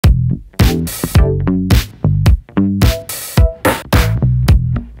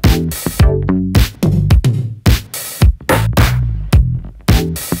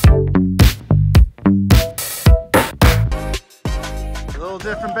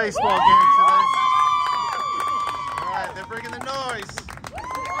Different baseball game today. All right, they're bringing the noise.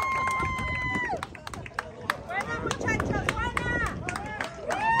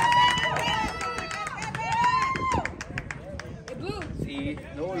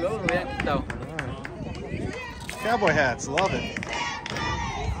 Cowboy hats, love it.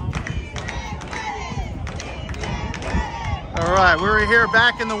 All right, we were here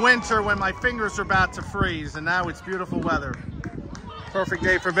back in the winter when my fingers were about to freeze, and now it's beautiful weather. Perfect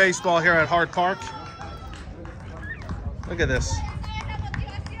day for baseball here at Hart Park. Look at this.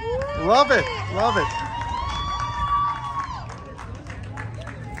 Love it, love it.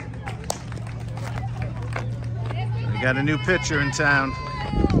 We got a new pitcher in town.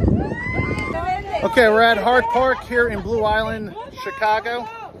 Okay, we're at Hart Park here in Blue Island, Chicago.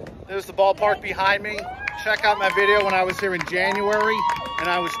 There's the ballpark behind me. Check out my video when I was here in January and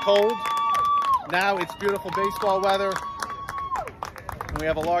I was cold. Now it's beautiful baseball weather. And we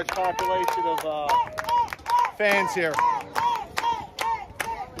have a large population of fans here.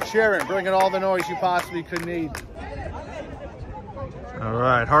 Cheering, bringing all the noise you possibly could need. All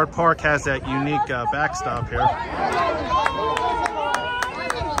right, Hart Park has that unique backstop here.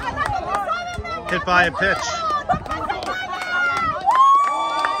 Hit by a pitch.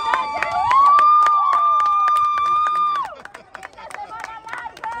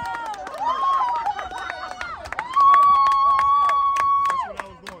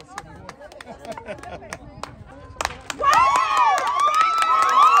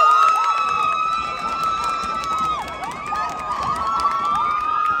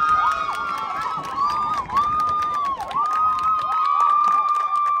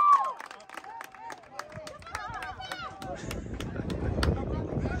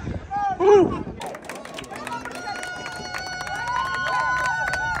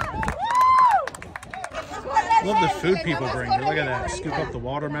 Love the food people bring here. Look at that. Scoop up the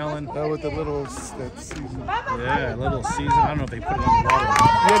watermelon. Oh, with the little that season. Yeah, a little season. I don't know if they put it on the watermelon.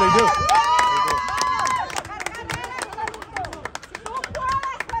 Yeah, they do.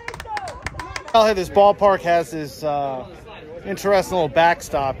 Well, hey, this ballpark has this interesting little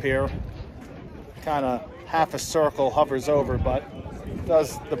backstop here. Kind of half a circle hovers over, but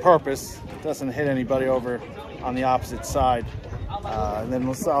does the purpose. Doesn't hit anybody over on the opposite side. And then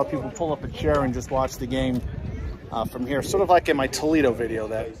we'll see how people pull up a chair and just watch the game from here. Sort of like in my Toledo video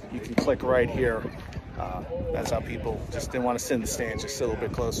that you can click right here. That's how people just didn't want to sit in the stands, just sit a little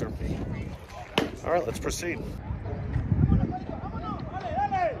bit closer. All right, let's proceed.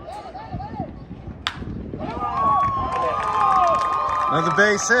 Another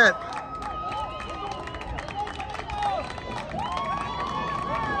base hit.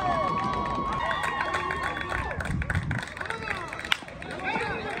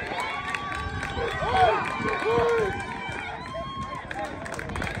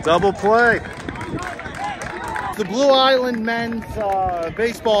 Double play. The Blue Island Men's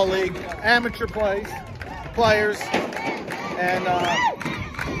Baseball League amateur players, and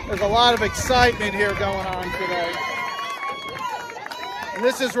there's a lot of excitement here going on today. And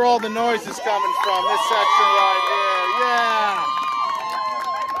this is where all the noise is coming from, this section right here. Yeah.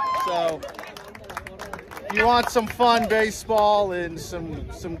 So, if you want some fun baseball and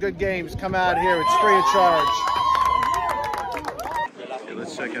some good games, come out here. It's free of charge. Okay,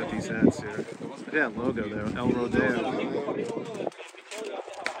 let's check out these hats here. Yeah, logo there, El Rodeo.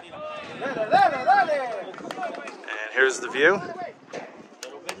 And here's the view.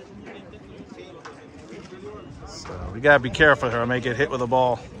 So we gotta be careful here. I may get hit with a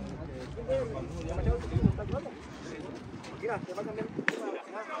ball.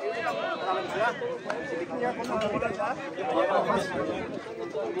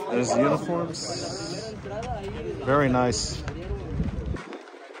 There's the uniforms. Very nice. Let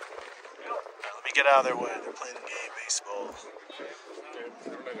me get out of their way. They're playing a game, baseball.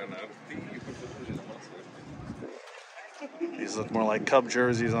 These look more like Cub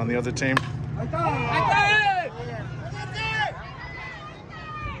jerseys on the other team.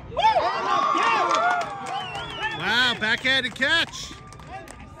 Wow, backhanded catch.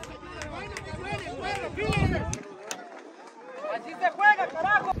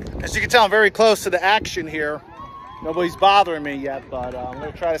 As you can tell, I'm very close to the action here. Nobody's bothering me yet, but I'm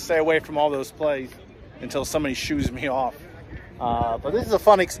going to try to stay away from all those plays until somebody shoos me off. But this is a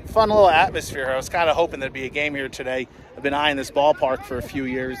fun little atmosphere. I was kind of hoping there'd be a game here today. I've been eyeing this ballpark for a few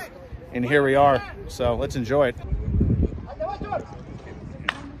years, and here we are. So let's enjoy it.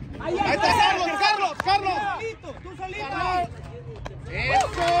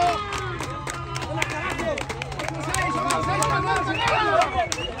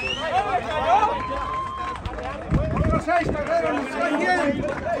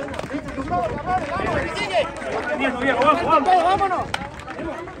 Vámonos.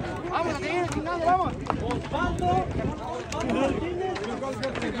 Vamos, vamos.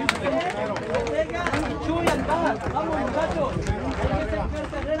 Vamos, muchachos.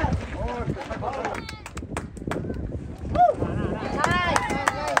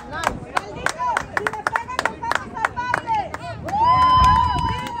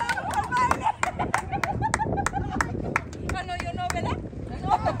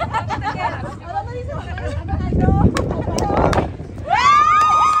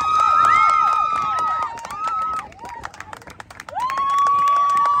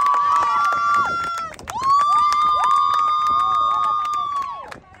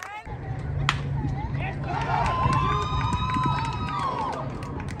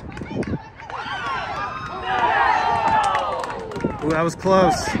 Ooh, that was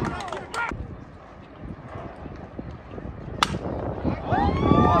close.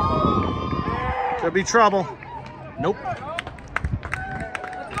 Could be trouble. Nope.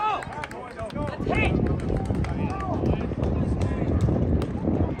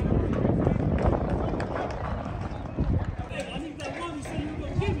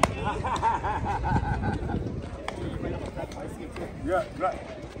 Yeah, right.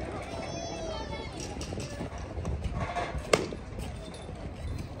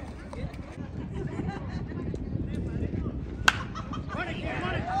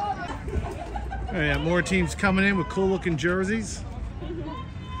 Oh, yeah, more teams coming in with cool looking jerseys.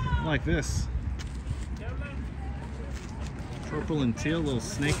 Like this. Purple and teal, little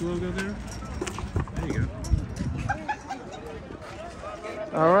snake logo there. There you go.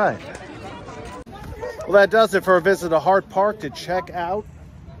 All right. Well, that does it for a visit to Hart Park to check out.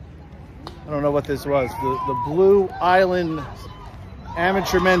 I don't know what this was. The Blue Island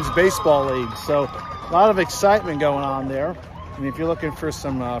Amateur Men's Baseball League. So a lot of excitement going on there. And if you're looking for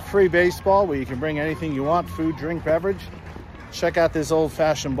some free baseball where you can bring anything you want, food, drink, beverage, check out this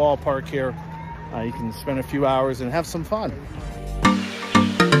old-fashioned ballpark here. You can spend a few hours and have some fun.